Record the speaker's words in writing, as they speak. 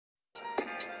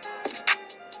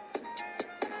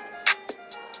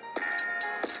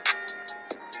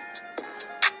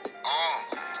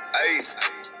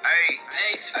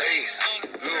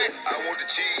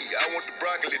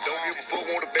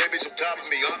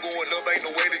going up, ain't no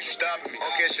way that you stopping me.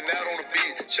 I'm cashing out on the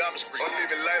beat, shopping spree. I'm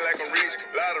living life like I'm rich,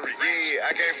 lottery. Yeah,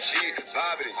 I came from shit,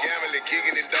 poverty, gambling,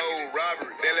 kicking in dough, robbery.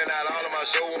 Selling out all of my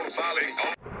show, wanna follow me.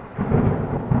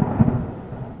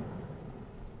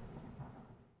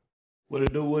 What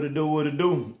it do, what it do, what it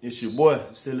do? It's your boy,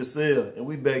 Silly Sell, and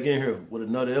we back in here with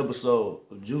another episode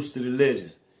of Juice to the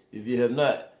Legends. If you have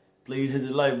not, please hit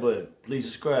the like button. Please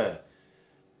subscribe.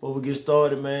 Before we get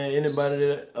started, man, anybody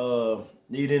that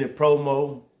need any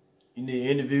promo, you need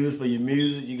interviews for your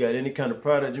music, you got any kind of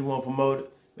product you want promoted,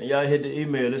 man, y'all hit the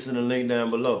email. It's in the link down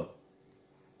below.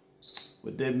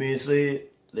 With that being said,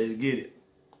 let's get it.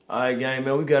 All right, gang,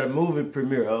 man, we got a movie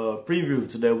premiere,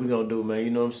 preview today we're going to do, man.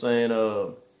 You know what I'm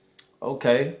saying?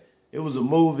 Okay, it was a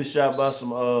movie shot by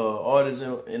some artists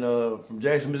from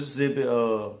Jackson, Mississippi.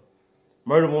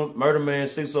 Murder Man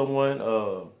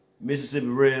 601, Mississippi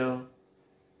Real.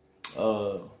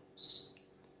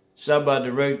 Shot by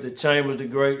director Chambers the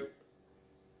Great.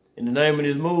 And the name of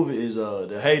this movie is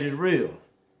The Hate Is Real.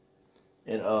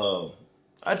 And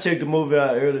I checked the movie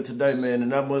out earlier today, man,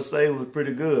 and I must say it was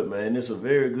pretty good, man. It's a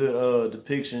very good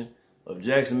depiction of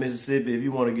Jackson, Mississippi. If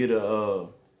you want to get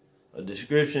a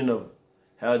description of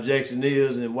how Jackson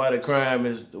is and why the crime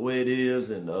is the way it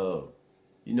is, and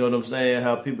you know what I'm saying,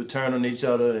 how people turn on each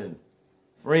other and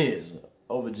friends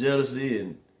over jealousy,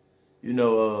 and you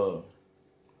know,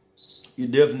 you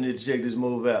definitely need to check this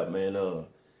movie out, man. The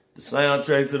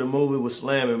soundtrack to the movie was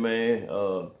slamming, man.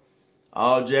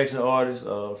 All Jackson artists,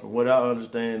 from what I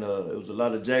understand, it was a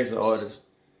lot of Jackson artists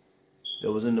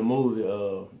that was in the movie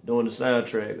doing the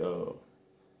soundtrack.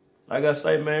 Like I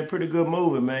say, man, pretty good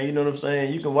movie, man. You know what I'm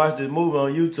saying? You can watch this movie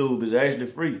on YouTube. It's actually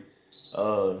free.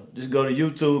 Just go to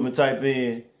YouTube and type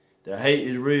in The Hate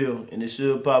Is Real, and it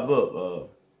should pop up.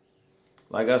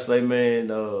 Like I say, man,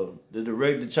 the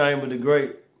director, Chambers the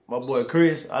Great, my boy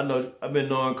Chris, I've been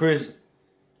knowing Chris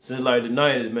since like the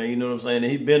 90s, man. You know what I'm saying?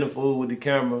 And he been a fool with the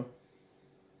camera,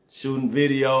 shooting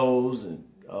videos and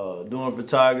doing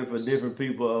photography for different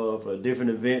people, for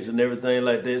different events and everything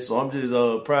like that. So I'm just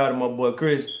proud of my boy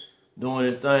Chris doing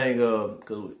his thing,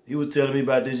 because he was telling me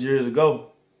about this years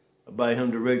ago, about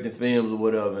him directing films or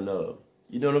whatever, and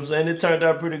you know what I'm saying? It turned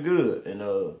out pretty good,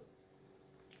 and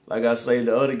like I say,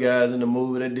 the other guys in the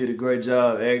movie, they did a great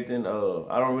job acting.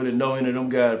 I don't really know any of them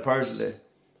guys personally.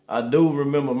 I do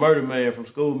remember Murder Man from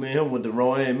school. Me and him went to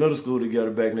Rowan Middle School together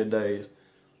back in the days,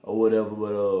 or whatever,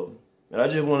 but I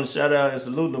just want to shout out and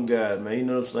salute them guys, man. You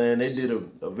know what I'm saying? They did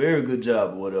a very good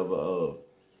job or whatever.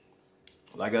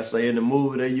 Like I say, in the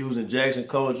movie, they using Jackson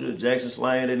culture, Jackson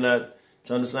slang. They're not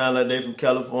trying to sound like they from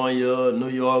California or New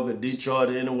York or Detroit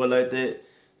or anywhere like that.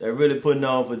 They're really putting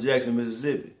on for Jackson,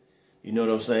 Mississippi. You know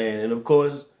what I'm saying? And of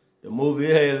course, the movie,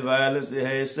 it has violence, it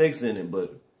has sex in it,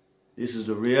 but this is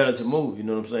a reality movie. You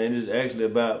know what I'm saying? It's actually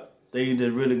about things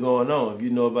that's really going on. If you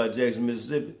know about Jackson,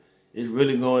 Mississippi, it's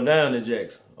really going down in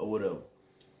Jackson or whatever.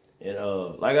 And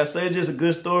like I said, just a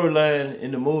good storyline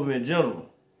in the movie in general.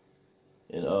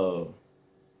 And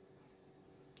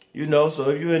you know, so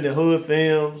if you're into hood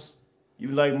films, you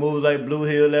like movies like Blue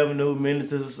Hill Avenue, Menace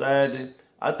to Society,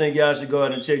 I think y'all should go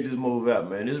out and check this movie out,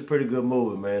 man. This is a pretty good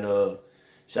movie, man.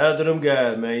 Shout out to them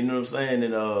guys, man. You know what I'm saying?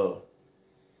 And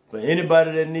for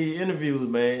anybody that need interviews,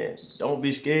 man, don't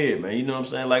be scared, man. You know what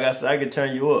I'm saying? Like I said, I can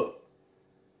turn you up.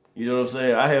 You know what I'm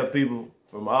saying? I have people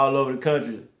from all over the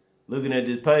country looking at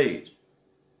this page.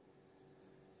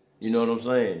 You know what I'm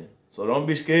saying? So don't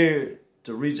be scared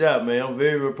to reach out, man. I'm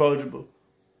very approachable.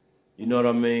 You know what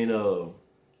I mean?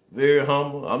 Very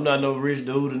humble. I'm not no rich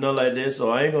dude or nothing like that,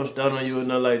 so I ain't gonna stun on you or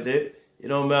nothing like that. It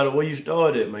don't matter where you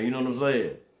start at, man. You know what I'm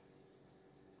saying?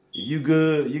 If you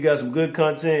good, you got some good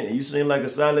content, and you seem like a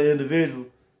solid individual,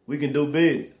 we can do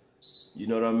business. You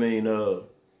know what I mean?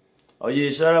 Oh yeah,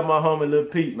 shout out my homie Lil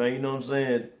Pete, man. You know what I'm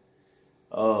saying?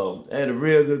 I had a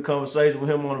real good conversation with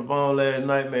him on the phone last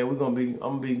night, man. I'm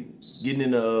gonna be getting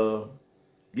in the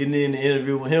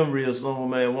interview with him real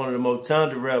soon, man. One of the most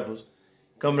talented rappers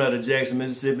coming out of Jackson,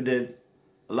 Mississippi that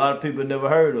a lot of people never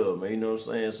heard of, man. You know what I'm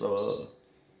saying? So,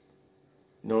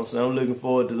 you know what I'm saying? I'm looking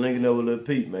forward to linking up with Lil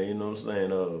Pete, man. You know what I'm saying?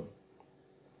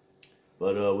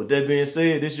 But with that being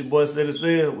said, this your boy Silly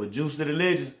Sell with Juice to the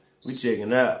Legends. We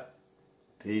checking out.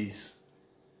 Peace.